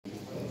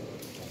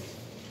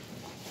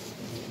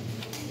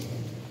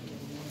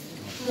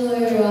Hello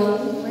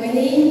everyone, my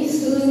name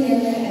is Lulu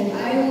and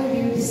I will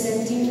be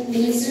representing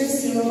Minister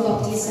Cyril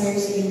Baptist Higher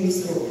Secondary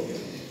School.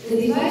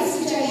 The device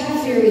which I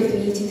have here with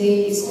me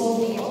today is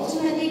called the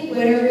Automatic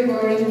Weather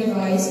Recording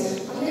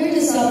Device under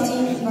the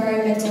sub-theme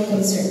Environmental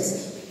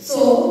Concerns.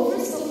 So,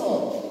 first of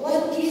all,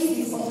 what is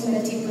this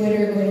Automatic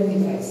Weather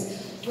Recording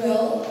Device?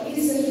 Well, it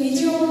is a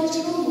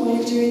meteorological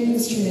monitoring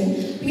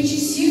instrument which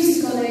is used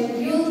to collect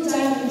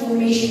real-time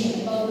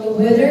information about the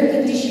weather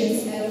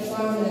conditions at a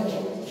farm level.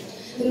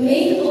 The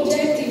main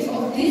objective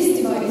of this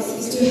device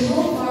is to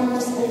help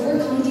farmers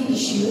overcome the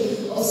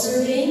issue of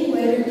surveying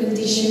weather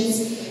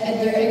conditions at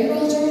their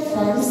agricultural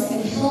farms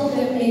and help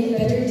them make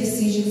better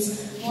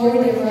decisions for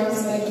their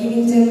farms by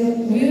giving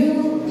them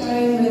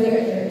real-time weather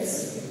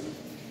alerts.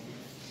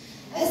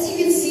 As you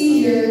can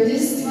see here,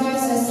 this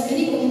device has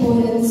many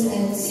components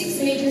and 6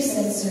 major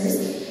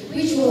sensors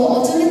which will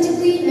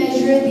automatically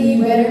measure the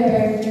weather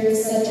parameters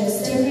such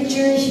as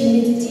temperature,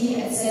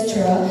 humidity,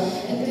 etc.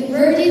 and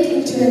convert it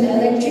into an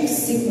electric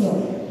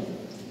signal.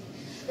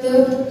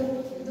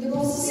 The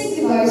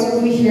processing device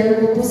over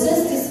here will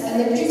process this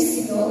electric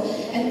signal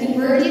and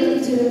convert it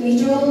into the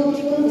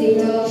meteorological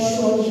data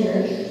shown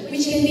here,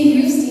 which can be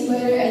used in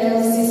weather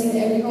analysis in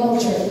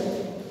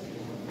agriculture.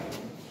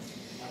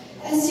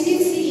 As you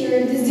can see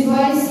here, this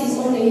device is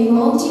on a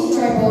mounting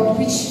tripod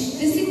which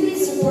physically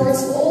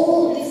supports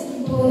all these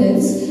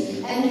components,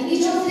 and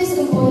each of these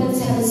components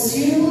has a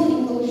suitable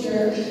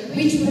enclosure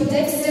which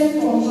protects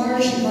them from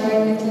harsh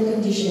environmental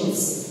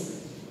conditions.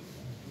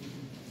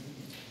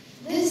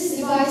 This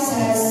device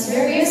has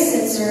various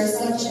sensors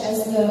such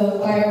as the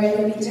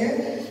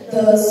pyranometer,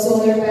 the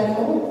solar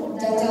panel,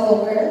 data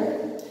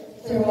logger,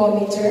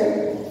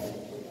 thermometer,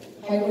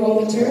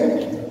 hygrometer,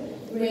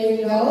 rain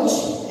gauge,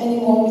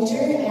 anemometer,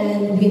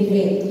 and wind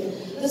vane.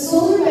 The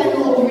solar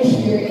panel over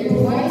here, it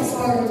provides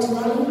power to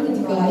run the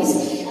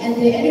device, and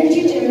the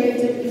energy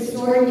generated is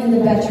stored in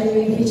the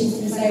battery which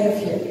is inside of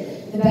here,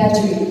 the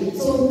battery.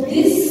 So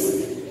this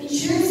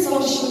ensures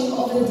functioning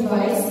of the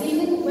device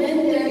even when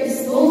there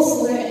is no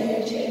solar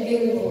energy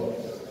available.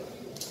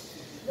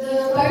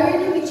 The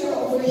pyranometer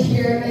over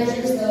here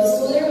measures the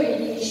solar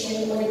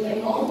radiation or the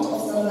amount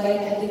of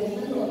sunlight at the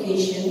given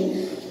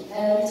location,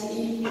 and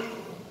it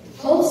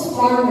helps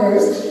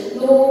farmers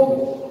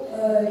know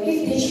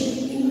if they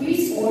should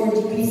increase or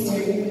decrease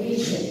their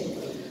irrigation.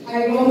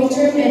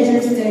 Hygrometer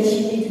measures the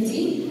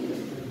humidity,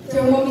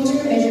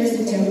 thermometer measures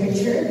the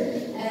temperature,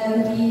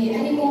 and the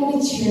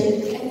anemometer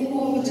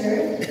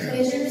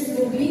measures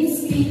the wind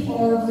speed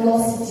or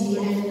velocity,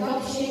 and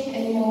cup-shaped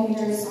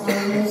anemometers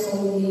are most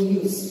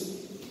commonly used.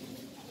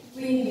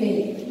 Wind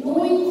vane.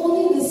 Knowing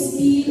only the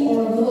speed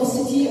or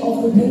velocity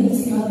of the wind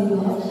is not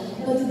enough,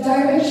 but the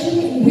direction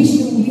in which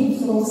the wind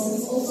flows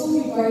is also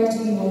required to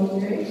be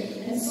monitored,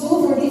 and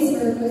so for this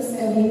purpose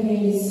a wind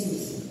vane is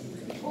used.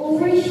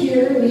 Over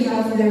here we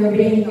have the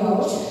rain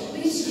gauge,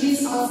 which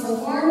gives us the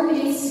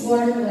farm-based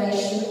water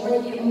collection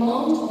or the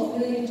amount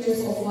of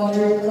milliliters of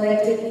water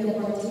collected in a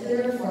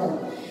particular farm.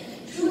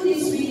 Through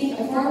this reading,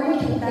 a farmer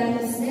can plan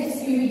his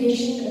next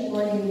irrigation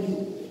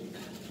accordingly.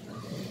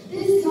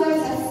 This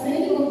device has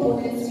many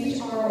components which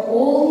are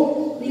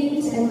all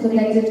linked and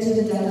connected to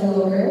the data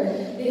logger.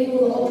 They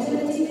will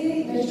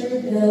automatically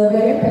measure the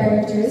weather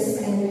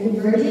parameters and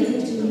convert it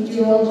into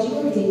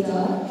meteorological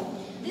data.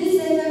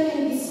 This data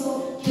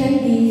can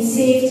be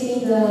saved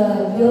in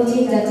the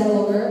built-in data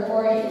logger,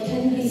 or it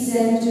can be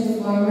sent to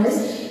the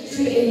farmers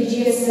through a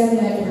GSM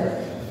network.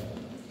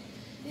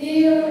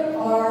 There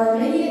are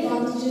many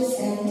advantages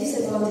and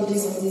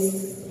disadvantages of this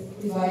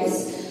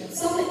device.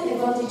 Some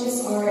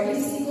advantages are it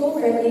is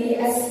eco-friendly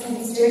as it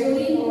is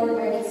directly powered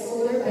by the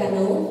solar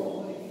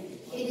panel.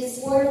 It is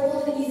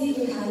portable and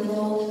easy to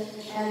handle,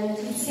 and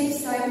it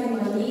saves time and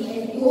money,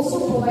 and it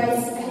also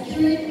provides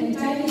accurate and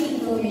timely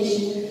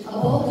information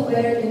about the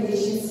weather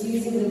conditions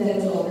using the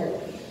data logger.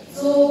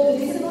 So the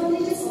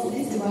disadvantages of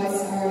this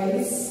device are it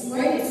is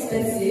quite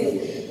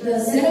expensive. The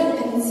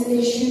setup and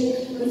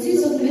installation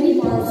consists of many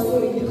parts,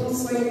 so it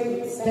becomes quite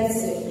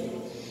expensive.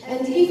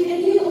 And if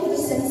any of the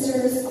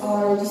sensors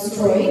are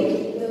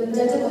destroyed, the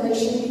data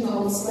collection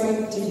becomes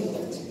quite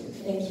difficult.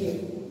 Thank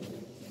you.